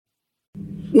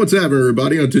What's happening,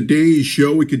 everybody? On today's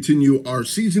show, we continue our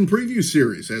season preview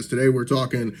series. As today, we're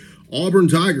talking Auburn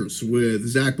Tigers with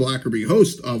Zach Blackerby,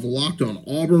 host of Locked On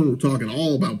Auburn. We're talking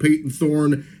all about Peyton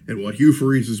Thorne and what Hugh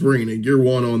Freeze is bringing in year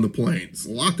one on the Plains.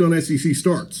 Locked On SEC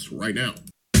starts right now.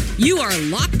 You are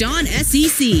Locked On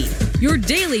SEC, your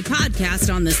daily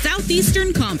podcast on the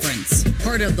Southeastern Conference.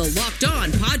 Part of the Locked On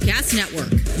Podcast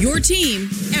Network, your team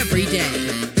every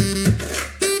day.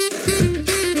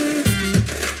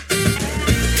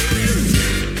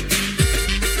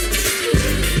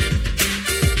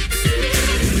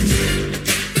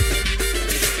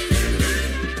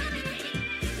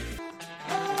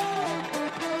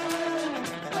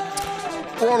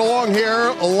 Rolling along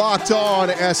here, Locked On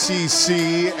SEC,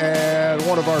 and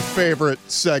one of our favorite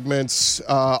segments,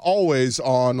 always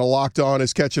on the Locked On,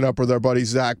 is catching up with our buddy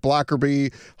Zach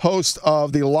Blackerby, host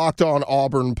of the Locked On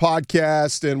Auburn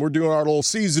podcast, and we're doing our little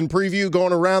season preview,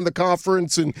 going around the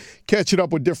conference and catching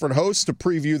up with different hosts to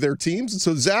preview their teams. And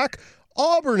so, Zach,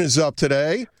 Auburn is up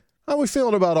today. How are we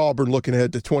feeling about Auburn looking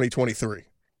ahead to 2023?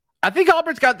 I think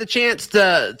Auburn's got the chance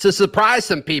to surprise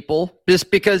some people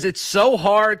just because it's so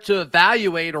hard to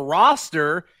evaluate a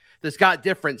roster that's got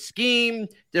different scheme,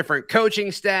 different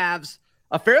coaching staffs,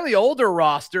 a fairly older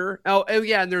roster. Oh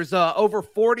yeah, and there's over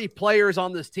 40 players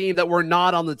on this team that were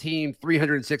not on the team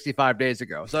 365 days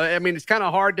ago. So, I mean, it's kind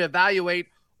of hard to evaluate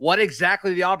what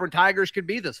exactly the Auburn Tigers could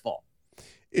be this fall.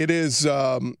 It is.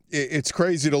 It's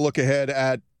crazy to look ahead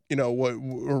at, you know,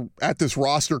 we're at this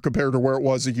roster compared to where it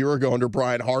was a year ago under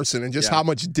Brian Harsin, and just how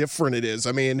much different it is.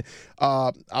 I mean,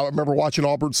 I remember watching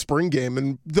Auburn's spring game,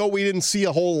 and though we didn't see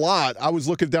a whole lot, I was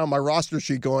looking down my roster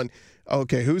sheet going,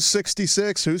 okay, who's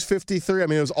 66, who's 53? I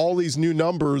mean, it was all these new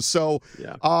numbers. So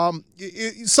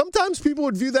sometimes people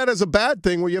would view that as a bad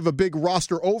thing where you have a big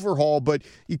roster overhaul, but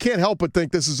you can't help but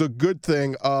think this is a good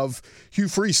thing of Hugh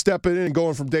Freeze stepping in and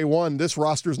going from day one, this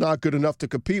roster's not good enough to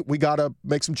compete. We got to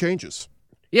make some changes.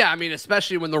 Yeah, I mean,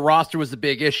 especially when the roster was the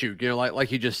big issue, you know,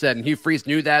 like you just said. And Hugh Freeze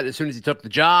knew that as soon as he took the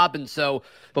job. And so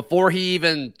before he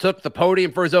even took the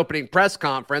podium for his opening press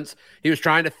conference, he was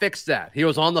trying to fix that. He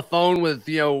was on the phone with,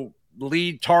 you know,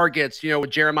 lead targets, you know,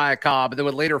 with Jeremiah Cobb, and then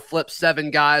would later flip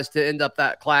 7 guys to end up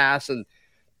that class. And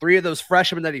 3 of those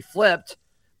freshmen that he flipped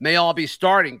may all be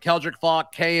starting. Keldrick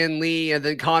Falk, Kayan Lee, and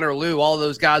then Connor Liu. All of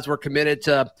those guys were committed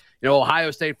to, you know, Ohio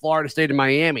State, Florida State, and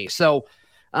Miami. So,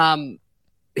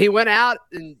 he went out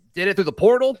and did it through the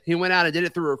portal. He went out and did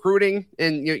it through recruiting.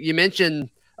 And you mentioned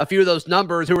a few of those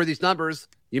numbers. Who are these numbers?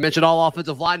 You mentioned all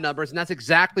offensive line numbers, and that's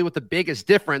exactly what the biggest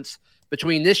difference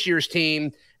between this year's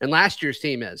team and last year's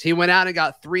team is. He went out and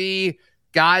got 3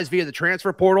 guys via the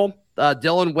transfer portal.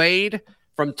 Dylan Wade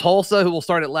from Tulsa, who will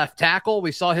start at left tackle.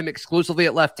 We saw him exclusively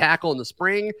at left tackle in the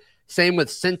spring. Same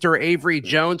with center Avery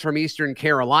Jones from Eastern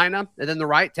Carolina. And then the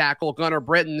right tackle, Gunnar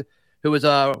Britton, who was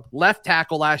a left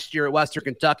tackle last year at Western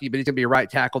Kentucky, but he's going to be a right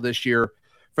tackle this year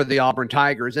for the Auburn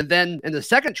Tigers. And then in the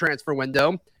second transfer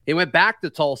window, he went back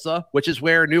to Tulsa, which is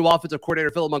where new offensive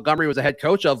coordinator Philip Montgomery was a head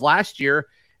coach of last year,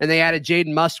 and they added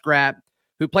Jaden Muskrat,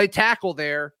 who played tackle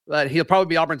there, but he'll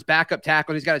probably be Auburn's backup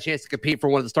tackle, and he's got a chance to compete for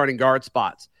one of the starting guard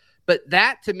spots. But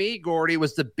that, to me, Gordy,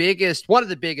 was one of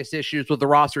the biggest issues with the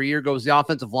roster a year ago was the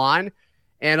offensive line.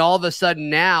 And all of a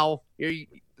sudden now,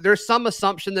 there's some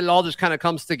assumption that it all just kind of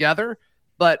comes together,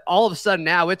 but all of a sudden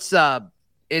now it's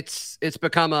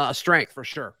become a strength for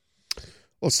sure.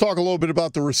 Let's talk a little bit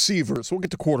about the receivers. We'll get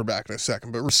to quarterback in a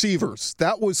second, but receivers,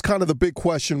 that was kind of the big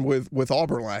question with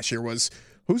Auburn last year was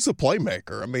who's the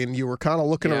playmaker? I mean, you were kind of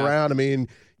looking around. I mean,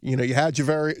 you know, you had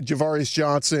Javarius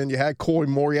Johnson, you had Coy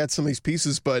Moore, you had some of these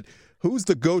pieces, but who's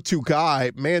the go-to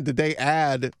guy? Man, did they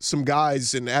add some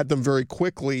guys and add them very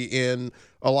quickly in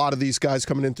a lot of these guys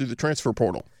coming in through the transfer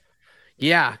portal?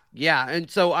 Yeah. And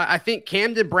so I think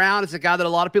Camden Brown is a guy that a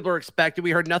lot of people are expecting. We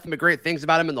heard nothing but great things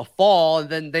about him in the fall, and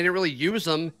then they didn't really use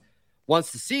him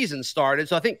once the season started.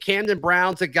 So I think Camden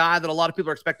Brown's a guy that a lot of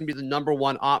people are expecting to be the number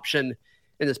one option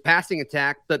in this passing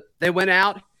attack. But they went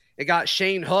out and got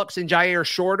Shane Hooks and Jair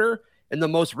Shorter in the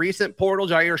most recent portal.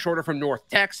 Jair Shorter from North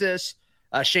Texas,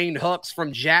 Shane Hooks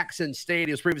from Jackson State.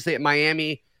 He was previously at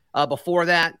Miami before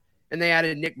that. And they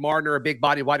added Nick Mardner, a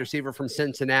big-body wide receiver from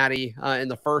Cincinnati, in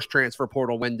the first transfer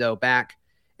portal window back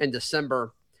in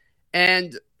December.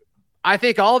 And I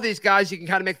think all of these guys you can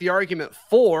kind of make the argument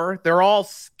for. They're all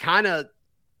kind of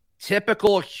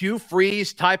typical Hugh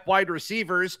Freeze type wide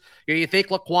receivers. You think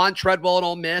Laquan Treadwell at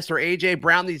Ole Miss or A.J.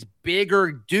 Brown, these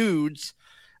bigger dudes.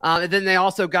 And then they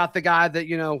also got the guy that,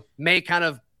 you know, may kind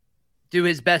of do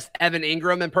his best Evan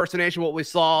Ingram impersonation, what we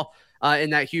saw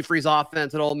in that Hugh Freeze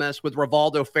offense at Ole Miss with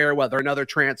Rivaldo Fairweather, another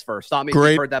transfer. Stop me if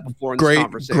you've heard that before in this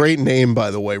conversation. Great name,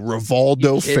 by the way,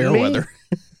 Rivaldo Fairweather.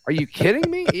 Are you kidding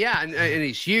me? Yeah, and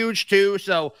he's huge too.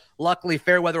 So luckily,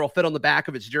 Fairweather will fit on the back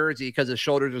of its jersey because his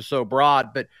shoulders are so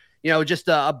broad. But just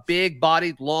a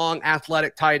big-bodied, long,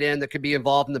 athletic tight end that could be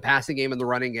involved in the passing game and the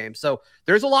running game. So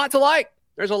there's a lot to like.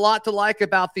 There's a lot to like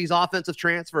about these offensive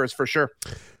transfers for sure.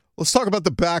 Let's talk about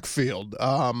the backfield.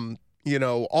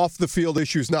 Off the field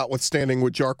issues notwithstanding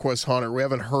with Jarquez Hunter, we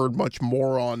haven't heard much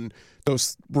more on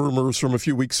those rumors from a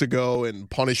few weeks ago and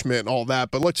punishment and all that,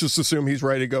 but let's just assume he's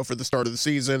ready to go for the start of the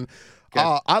season.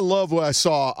 Okay. I love what I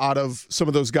saw out of some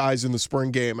of those guys in the spring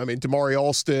game. I mean, Damari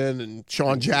Alston and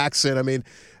Sean Jackson. I mean,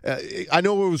 I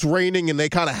know it was raining and they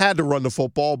kind of had to run the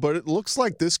football, but it looks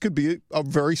like this could be a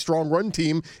very strong run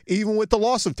team, even with the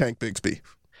loss of Tank Bigsby.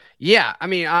 Yeah, I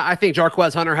mean, I think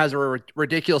Jarquez Hunter has a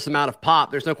ridiculous amount of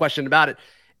pop. There's no question about it.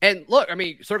 And look, I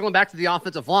mean, circling back to the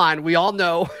offensive line, we all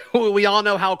know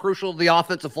how crucial the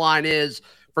offensive line is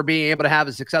for being able to have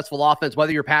a successful offense,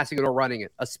 whether you're passing it or running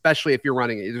it, especially if you're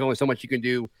running it. There's only so much you can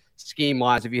do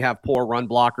scheme-wise if you have poor run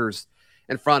blockers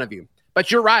in front of you.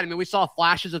 But you're right. I mean, we saw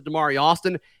flashes of Damari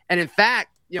Alston. And in fact,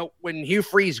 when Hugh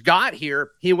Freeze got here,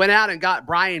 he went out and got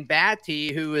Brian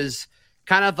Batty, who is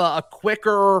kind of a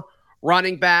quicker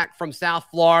running back from South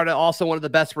Florida, also one of the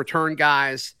best return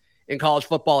guys in college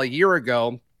football a year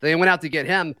ago. They went out to get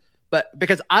him, but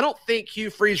because I don't think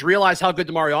Hugh Freeze realized how good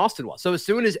Damari Alston was. So as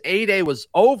soon as A-Day was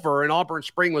over and Auburn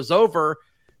spring was over,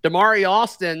 Damari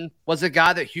Alston was a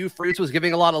guy that Hugh Freeze was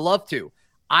giving a lot of love to.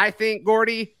 I think,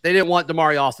 Gordy, they didn't want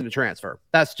Damari Alston to transfer.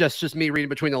 That's just me reading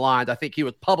between the lines. I think he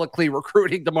was publicly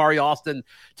recruiting Damari Alston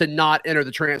to not enter the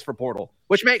transfer portal,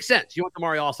 which makes sense. You want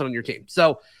Damari Alston on your team.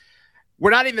 So we're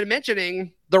not even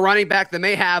mentioning the running back that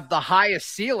may have the highest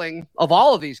ceiling of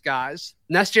all of these guys.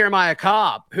 And that's Jeremiah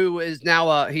Cobb, who is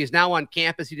now he's now on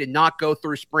campus. He did not go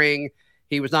through spring.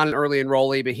 He was not an early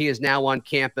enrollee, but he is now on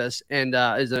campus and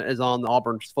is on the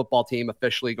Auburn football team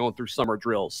officially going through summer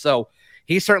drills. So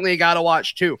he's certainly a guy to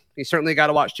watch too.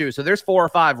 So there's 4 or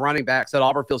 5 running backs that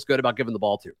Auburn feels good about giving the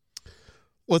ball to.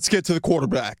 Let's get to the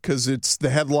quarterback because it's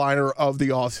the headliner of the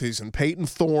offseason. Peyton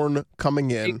Thorne coming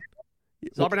in.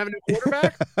 Does Auburn have a new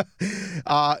quarterback?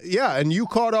 Yeah, and you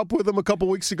caught up with him a couple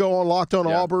weeks ago on Locked on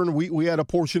Auburn. We had a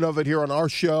portion of it here on our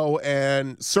show,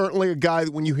 and certainly a guy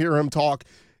that when you hear him talk,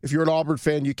 if you're an Auburn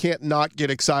fan, you can't not get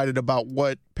excited about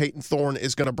what Peyton Thorne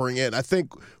is going to bring in. I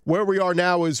think where we are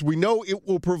now is we know it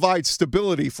will provide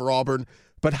stability for Auburn,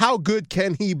 but how good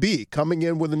can he be coming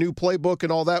in with a new playbook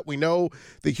and all that? We know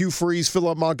the Hugh Freeze,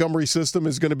 Philip Montgomery system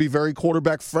is going to be very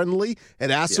quarterback friendly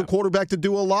and asks the quarterback to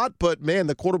do a lot. But, man,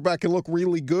 the quarterback can look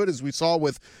really good, as we saw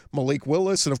with Malik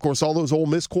Willis and, of course, all those Ole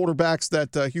Miss quarterbacks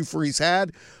that Hugh Freeze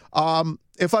had.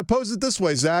 If I pose it this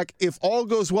way, Zach, if all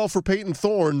goes well for Peyton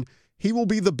Thorne, he will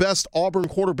be the best Auburn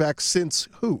quarterback since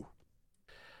who?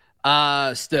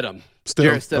 Stidham.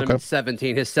 Jarrett Stidham,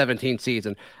 okay. His 17th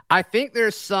season. I think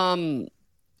there's some –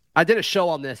 I did a show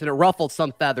on this, and it ruffled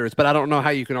some feathers, but I don't know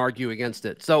how you can argue against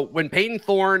it. So when Peyton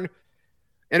Thorne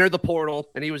entered the portal,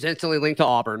 and he was instantly linked to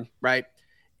Auburn, right?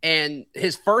 And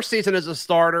his first season as a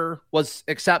starter was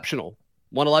exceptional.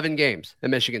 Won 11 games at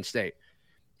Michigan State.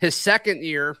 His second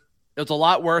year, it was a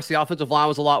lot worse. The offensive line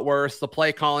was a lot worse. The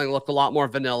play calling looked a lot more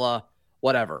vanilla,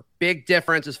 whatever. Big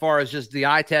difference as far as just the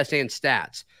eye test and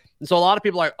stats. And so a lot of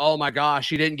people are like, oh my gosh,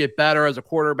 he didn't get better as a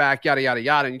quarterback, yada, yada,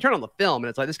 yada. And you turn on the film and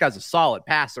it's like, this guy's a solid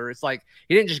passer. It's like,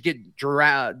 he didn't just get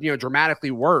dramatically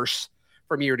worse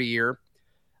from year to year.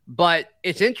 But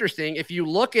it's interesting. If you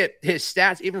look at his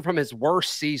stats, even from his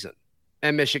worst season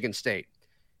at Michigan State,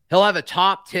 he'll have a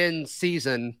top 10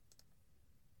 season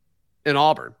in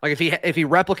Auburn. Like if he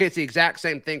replicates the exact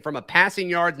same thing from a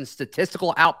passing yards and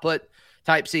statistical output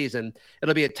type season,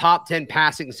 it'll be a top 10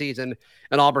 passing season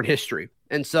in Auburn history.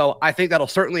 And so I think that'll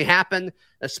certainly happen,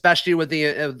 especially with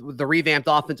the revamped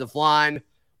offensive line,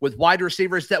 with wide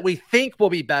receivers that we think will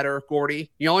be better,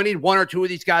 Gordy. You only need 1 or 2 of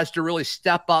these guys to really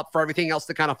step up for everything else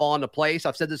to kind of fall into place.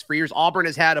 I've said this for years. Auburn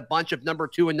has had a bunch of number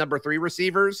 2 and number 3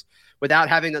 receivers without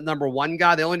having that number 1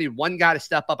 guy. They only need 1 guy to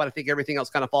step up, and I think everything else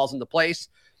kind of falls into place.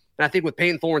 And I think with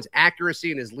Peyton Thorne's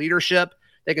accuracy and his leadership,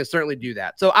 they can certainly do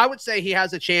that. So I would say he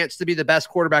has a chance to be the best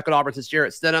quarterback at Auburn since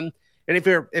Jarrett Stidham.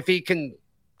 And if he can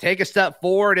take a step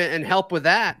forward and help with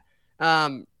that,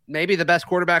 maybe the best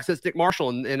quarterback since Dick Marshall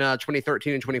in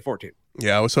 2013 and 2014.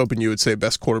 Yeah, I was hoping you would say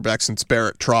best quarterback since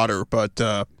Barrett Trotter, but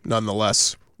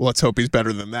nonetheless, let's hope he's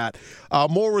better than that.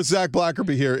 More with Zach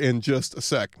Blackerby here in just a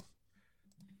sec.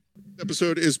 This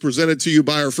episode is presented to you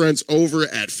by our friends over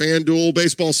at FanDuel.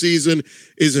 Baseball season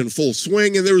is in full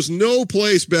swing, and there's no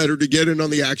place better to get in on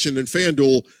the action than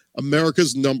FanDuel,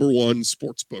 America's #1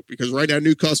 sportsbook, because right now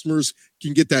new customers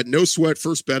can get that no sweat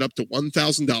first bet up to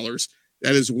 $1,000.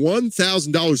 That is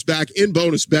 $1,000 back in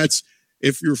bonus bets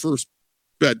If your first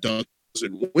bet doesn't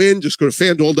win, just go to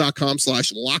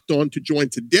FanDuel.com/LockedOn to join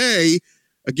today.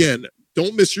 Again,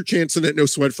 don't miss your chance in that no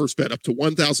sweat first bet up to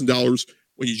 $1,000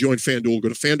 when you join FanDuel. Go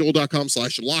to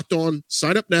FanDuel.com/LockedOn.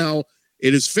 Sign up now.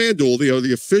 It is FanDuel. They are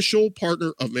the official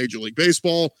partner of Major League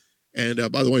Baseball.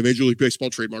 And by the way, Major League Baseball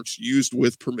trademarks used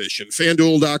with permission.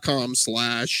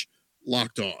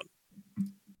 FanDuel.com/LockedOn.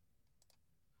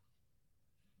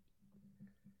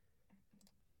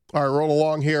 All right, roll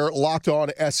along here. Locked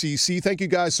On SEC. Thank you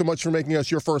guys so much for making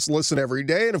us your first listen every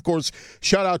day. And, of course,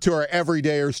 shout out to our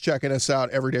everydayers checking us out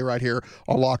every day right here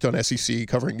on Locked On SEC,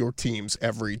 covering your teams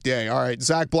every day. All right,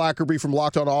 Zach Blackerby from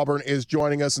Locked On Auburn is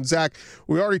joining us. And, Zach,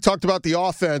 we already talked about the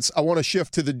offense. I want to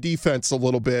shift to the defense a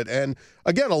little bit. And,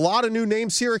 again, a lot of new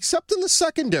names here, except in the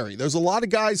secondary. There's a lot of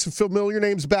guys, familiar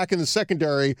names back in the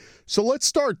secondary. So let's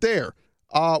start there.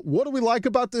 What do we like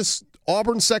about this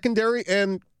Auburn secondary,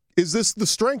 and is this the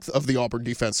strength of the Auburn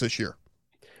defense this year?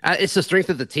 It's the strength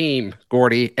of the team,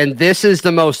 Gordy. And this is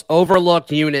the most overlooked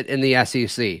unit in the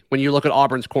SEC when you look at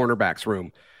Auburn's cornerbacks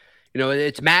room. You know,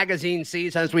 it's magazine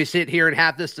season as we sit here and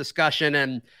have this discussion.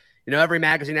 And, you know, every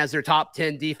magazine has their top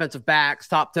 10 defensive backs,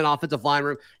 top 10 offensive line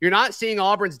room. You're not seeing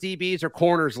Auburn's DBs or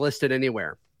corners listed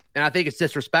anywhere. And I think it's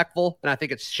disrespectful, and I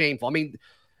think it's shameful. I mean,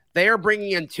 they are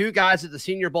bringing in two guys that the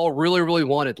Senior Bowl really, really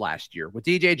wanted last year with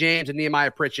DJ James and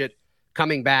Nehemiah Pritchett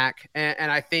coming back.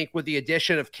 And I think with the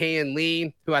addition of Kayan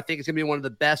Lee, who I think is going to be one of the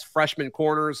best freshman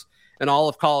corners in all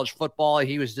of college football,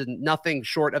 he was nothing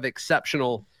short of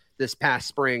exceptional this past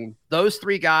spring. Those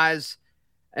three guys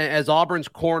as Auburn's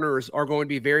corners are going to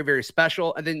be very, very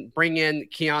special. And then bring in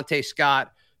Keontae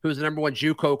Scott, who's the number one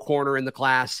JUCO corner in the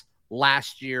class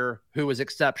last year, who was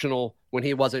exceptional when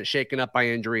he wasn't shaken up by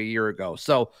injury a year ago.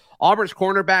 So Auburn's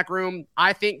cornerback room,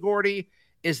 I think, Gordy,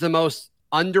 is the most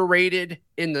underrated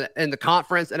in the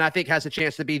conference, and I think has a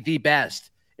chance to be the best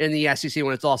in the SEC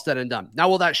when it's all said and done. Now,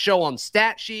 will that show on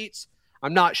stat sheets?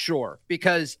 I'm not sure,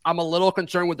 because I'm a little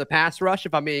concerned with the pass rush,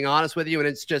 if I'm being honest with you, and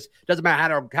it's just doesn't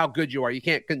matter how good you are. You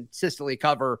can't consistently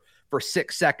cover for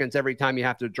 6 seconds every time you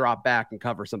have to drop back and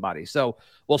cover somebody. So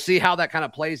we'll see how that kind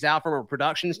of plays out from a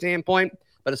production standpoint.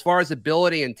 But as far as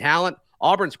ability and talent,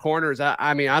 Auburn's corners,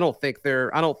 I mean, I don't think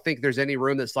there's any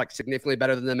room that's like significantly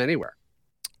better than them anywhere.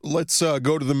 Let's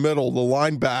go to the middle, the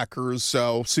linebackers.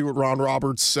 So see what Ron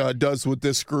Roberts does with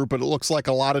this group. But it looks like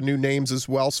a lot of new names as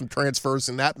well, some transfers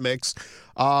in that mix.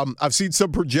 I've seen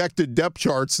some projected depth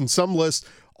charts, and some list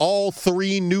all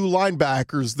three new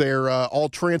linebackers there, all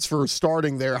transfers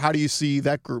starting there. How do you see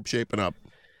that group shaping up?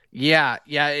 Yeah,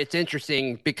 it's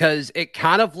interesting because it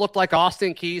kind of looked like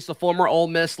Austin Keys, the former Ole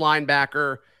Miss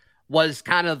linebacker, was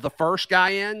kind of the first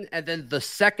guy in, and then the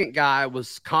second guy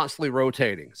was constantly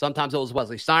rotating. Sometimes it was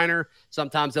Wesley Steiner.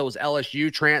 Sometimes it was LSU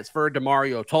transferred to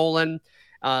Mario Tolan.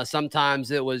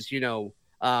 Sometimes it was,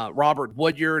 Robert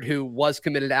Woodyard, who was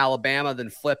committed to Alabama, then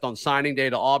flipped on signing day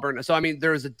to Auburn. So, I mean,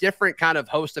 there's a different kind of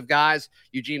host of guys.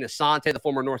 Eugene Asante, the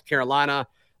former North Carolina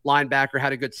linebacker,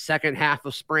 had a good second half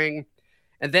of spring.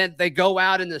 And then they go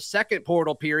out in the second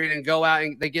portal period and go out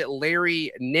and they get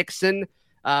Larry Nixon,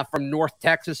 from North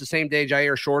Texas, the same day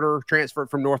Jair Shorter transferred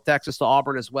from North Texas to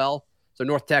Auburn as well. So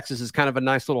North Texas is kind of a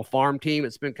nice little farm team.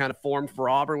 It's been kind of formed for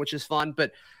Auburn, which is fun.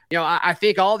 But, I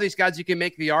think all these guys, you can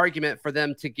make the argument for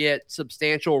them to get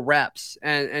substantial reps.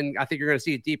 And I think you're going to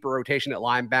see a deeper rotation at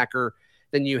linebacker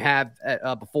than you have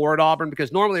before at Auburn,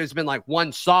 because normally there's been like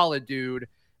one solid dude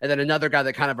and then another guy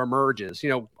that kind of emerges,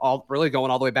 all really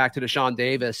going all the way back to Deshaun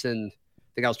Davis and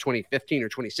I think that was 2015 or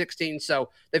 2016. So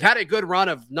they've had a good run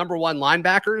of number one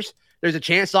linebackers. There's a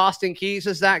chance Austin Keys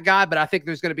is that guy, but I think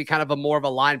there's going to be kind of a more of a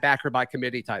linebacker by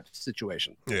committee type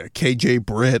situation. Yeah, KJ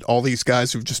Britt, all these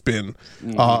guys who've just been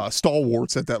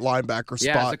stalwarts at that linebacker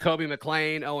spot. Yeah, Kobe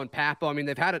McLean, Owen Papo. I mean,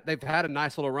 they've had a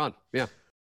nice little run. Yeah.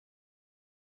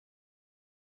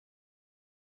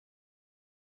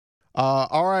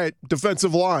 All right,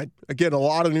 defensive line. Again, a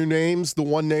lot of new names. The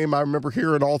one name I remember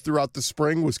hearing all throughout the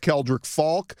spring was Keldrick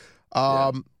Falk.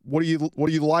 What do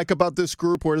you like about this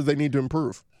group? Where do they need to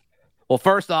improve? Well,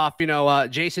 first off,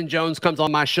 Jason Jones comes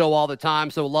on my show all the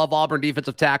time, so love Auburn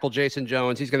defensive tackle Jason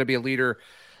Jones. He's going to be a leader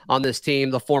on this team,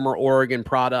 the former Oregon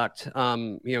product.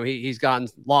 He's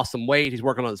lost some weight. He's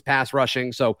working on his pass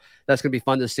rushing, so that's going to be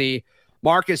fun to see.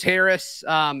 Marcus Harris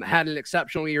had an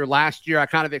exceptional year last year. I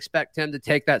kind of expect him to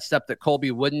take that step that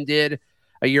Colby Wooden did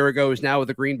a year ago. He's now with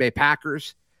the Green Bay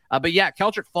Packers. But yeah,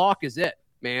 Keldrick Falk is it,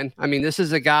 man. I mean, this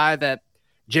is a guy that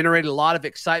generated a lot of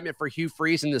excitement for Hugh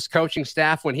Freeze and this coaching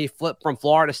staff when he flipped from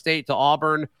Florida State to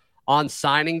Auburn on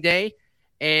signing day.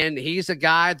 And he's a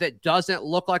guy that doesn't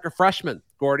look like a freshman,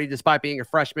 Gordy, despite being a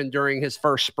freshman during his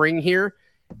first spring here.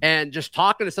 And just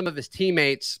talking to some of his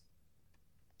teammates,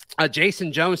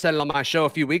 Jason Jones said it on my show a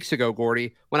few weeks ago,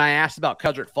 Gordy, when I asked about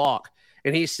Cedric Falk,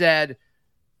 and he said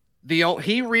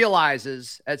he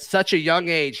realizes at such a young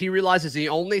age, he realizes the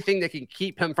only thing that can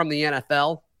keep him from the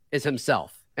NFL is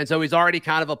himself. And so he's already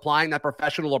kind of applying that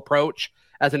professional approach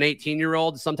as an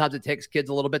 18-year-old. Sometimes it takes kids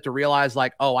a little bit to realize,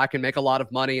 like, oh, I can make a lot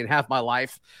of money and have my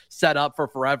life set up for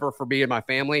forever for me and my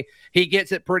family. He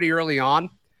gets it pretty early on.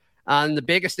 And the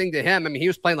biggest thing to him, I mean, he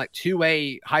was playing like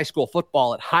 2A high school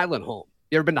football at Highland Home.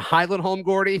 You ever been to Highland Home,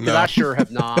 Gordy? Because I sure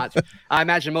have not. I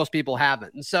imagine most people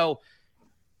haven't. And so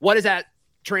what does that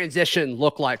transition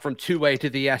look like from 2A to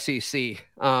the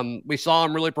SEC? We saw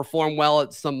him really perform well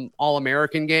at some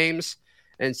All-American games.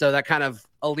 And so that kind of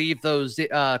alleviated those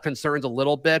concerns a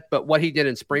little bit. But what he did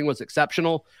in spring was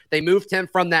exceptional. They moved him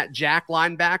from that jack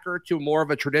linebacker to more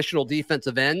of a traditional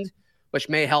defensive end, which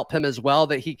may help him as well,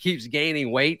 that he keeps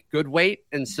gaining weight, good weight.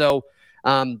 And so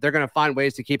they're going to find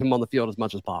ways to keep him on the field as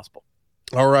much as possible.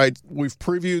 All right. We've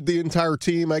previewed the entire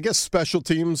team. I guess special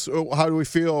teams, how do we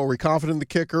feel? Are we confident in the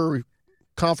kicker? Are we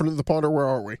confident in the punter? Where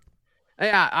are we?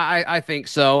 Yeah, I think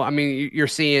so. I mean, you're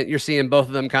seeing both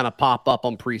of them kind of pop up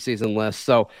on preseason lists.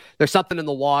 So there's something in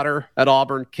the water at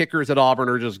Auburn. Kickers at Auburn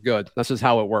are just good. That's just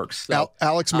how it works. So,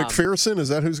 Alex McPherson, is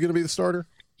that who's going to be the starter?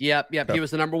 Yep. Okay. He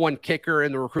was the number one kicker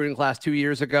in the recruiting class 2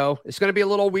 years ago. It's going to be a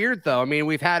little weird, though. I mean,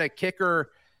 we've had a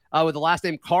kicker with the last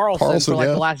name Carlson for like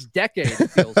the last decade,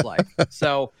 it feels like.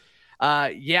 So,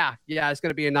 yeah, it's going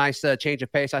to be a nice change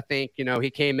of pace, I think. You know, he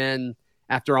came in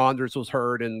after Anders was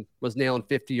hurt and was nailing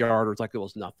 50-yarders like it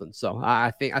was nothing. So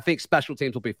I think special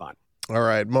teams will be fine. All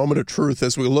right, moment of truth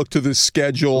as we look to the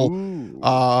schedule.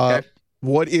 Okay.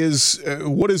 What is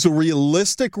a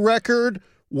realistic record?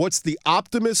 What's the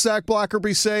optimist Zach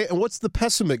Blackerby say, and what's the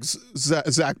pessimist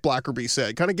Zach Blackerby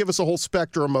say? Kind of give us a whole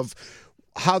spectrum of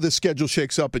how the schedule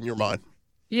shakes up in your mind.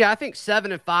 Yeah, I think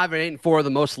 7-5 and 8-4 are the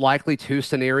most likely two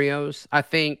scenarios. I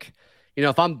think, you know,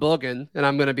 if I'm booging and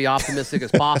I'm going to be optimistic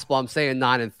as possible, I'm saying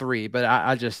 9-3. But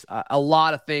I just a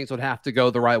lot of things would have to go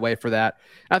the right way for that.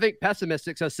 I think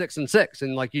pessimistic says 6-6,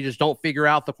 and like you just don't figure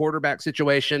out the quarterback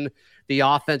situation. The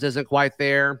offense isn't quite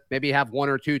there. Maybe you have one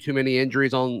or two too many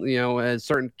injuries on, you know,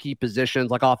 certain key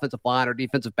positions like offensive line or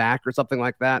defensive back or something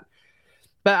like that.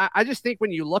 But I just think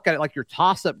when you look at it like your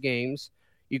toss-up games,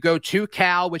 you go to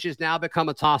Cal, which has now become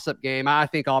a toss-up game. I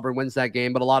think Auburn wins that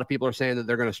game, but a lot of people are saying that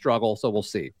they're going to struggle, so we'll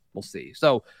see.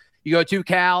 So you go to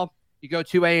Cal, you go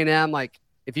to A&M. Like,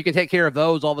 if you can take care of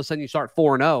those, all of a sudden you start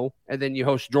 4-0, and then you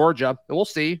host Georgia, and we'll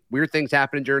see. Weird things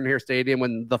happen in Jordan-Hare Stadium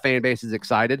when the fan base is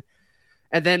excited.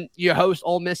 And then you host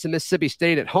Ole Miss and Mississippi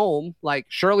State at home. Like,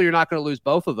 surely you're not going to lose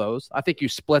both of those. I think you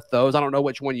split those. I don't know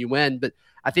which one you win, but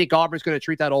I think Auburn's going to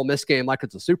treat that Ole Miss game like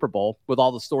it's a Super Bowl with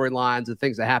all the storylines and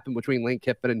things that happen between Lane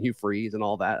Kiffin and Hugh Freeze and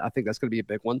all that. I think that's going to be a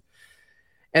big one.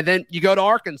 And then you go to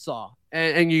Arkansas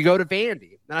and you go to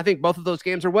Vandy. And I think both of those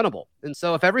games are winnable. And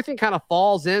so if everything kind of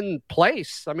falls in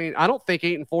place, I mean, I don't think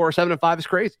 8-4 or 7-5 is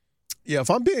crazy. Yeah, if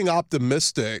I'm being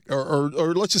optimistic or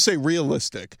let's just say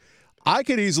realistic, I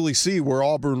could easily see where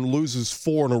Auburn loses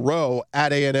 4 in a row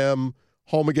at A&M,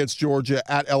 home against Georgia,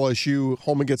 at LSU,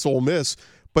 home against Ole Miss.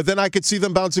 But then I could see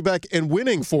them bouncing back and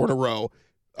winning 4 in a row,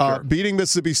 beating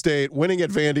Mississippi State, winning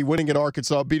at Vandy, winning at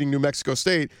Arkansas, beating New Mexico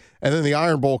State, and then the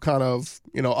Iron Bowl kind of,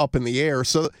 you know, up in the air.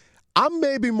 So I'm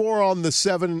maybe more on the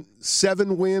 7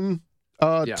 win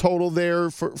total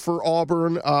there for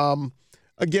Auburn.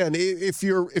 Again, if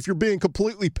you're being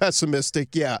completely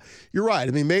pessimistic, yeah, you're right.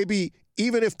 I mean, maybe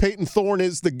even if Peyton Thorne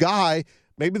is the guy,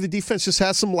 maybe the defense just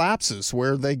has some lapses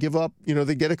where they give up, you know,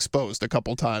 they get exposed a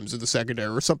couple times in the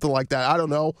secondary or something like that. I don't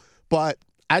know. But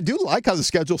I do like how the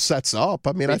schedule sets up.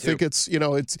 I mean, I think it's, you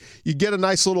know, you get a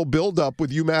nice little buildup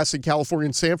with UMass and California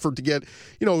and Sanford to get,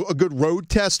 you know, a good road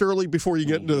test early before you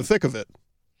get into the thick of it.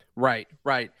 Right.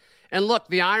 And look,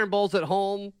 the Iron Bowl's at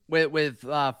home with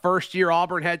first-year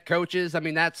Auburn head coaches. I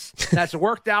mean, that's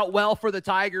worked out well for the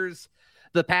Tigers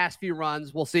the past few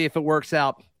runs. We'll see if it works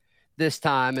out this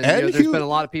time. And you know, there's been a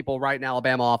lot of people writing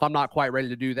Alabama off. I'm not quite ready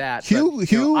to do that. Hugh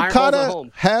kind of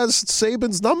has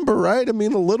Saban's number, right? I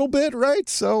mean, a little bit, right?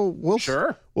 So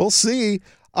we'll see.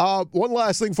 One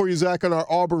last thing for you, Zach, on our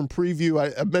Auburn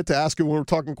preview. I meant to ask you when we were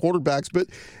talking quarterbacks, but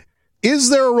is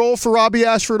there a role for Robbie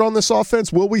Ashford on this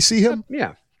offense? Will we see him?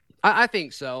 Yeah, I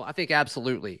think so. I think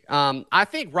absolutely. I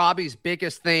think Robbie's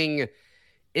biggest thing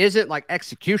isn't like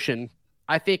execution.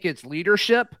 I think it's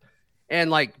leadership and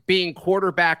like being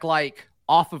quarterback like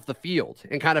off of the field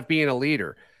and kind of being a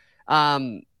leader.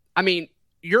 I mean,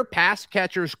 your pass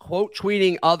catchers quote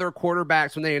tweeting other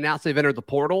quarterbacks when they announce they've entered the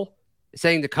portal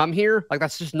saying to come here. Like,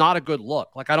 that's just not a good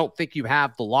look. Like, I don't think you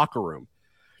have the locker room.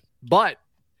 But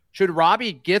Should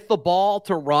Robbie get the ball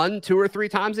to run 2 or 3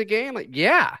 times a game? Like,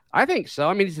 yeah, I think so.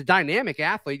 I mean, he's a dynamic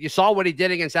athlete. You saw what he did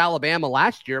against Alabama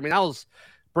last year. I mean, that was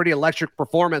pretty electric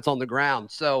performance on the ground.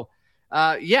 So,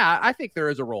 yeah, I think there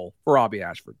is a role for Robbie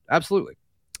Ashford. Absolutely.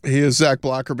 He is Zach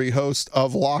Blackerby, host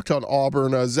of Locked on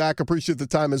Auburn. Zach, appreciate the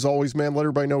time as always, man. Let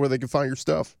everybody know where they can find your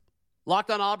stuff.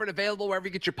 Locked on Auburn, available wherever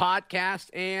you get your podcast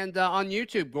and on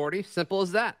YouTube, Gordy. Simple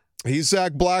as that. He's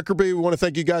Zach Blackerby. We want to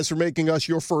thank you guys for making us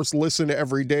your first listen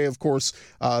every day. Of course,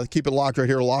 keep it locked right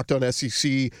here, Locked on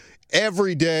SEC.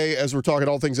 Every day, as we're talking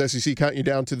all things SEC, counting you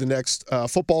down to the next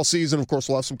football season. Of course,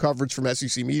 we'll have some coverage from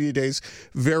SEC Media Days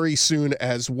very soon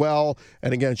as well.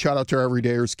 And again, shout out to our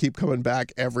everydayers. Keep coming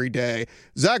back every day.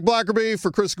 Zach Blackerby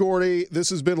for Chris Gordy. This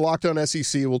has been Locked on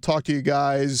SEC. We'll talk to you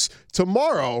guys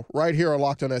tomorrow right here on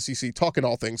Locked on SEC, talking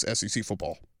all things SEC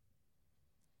football.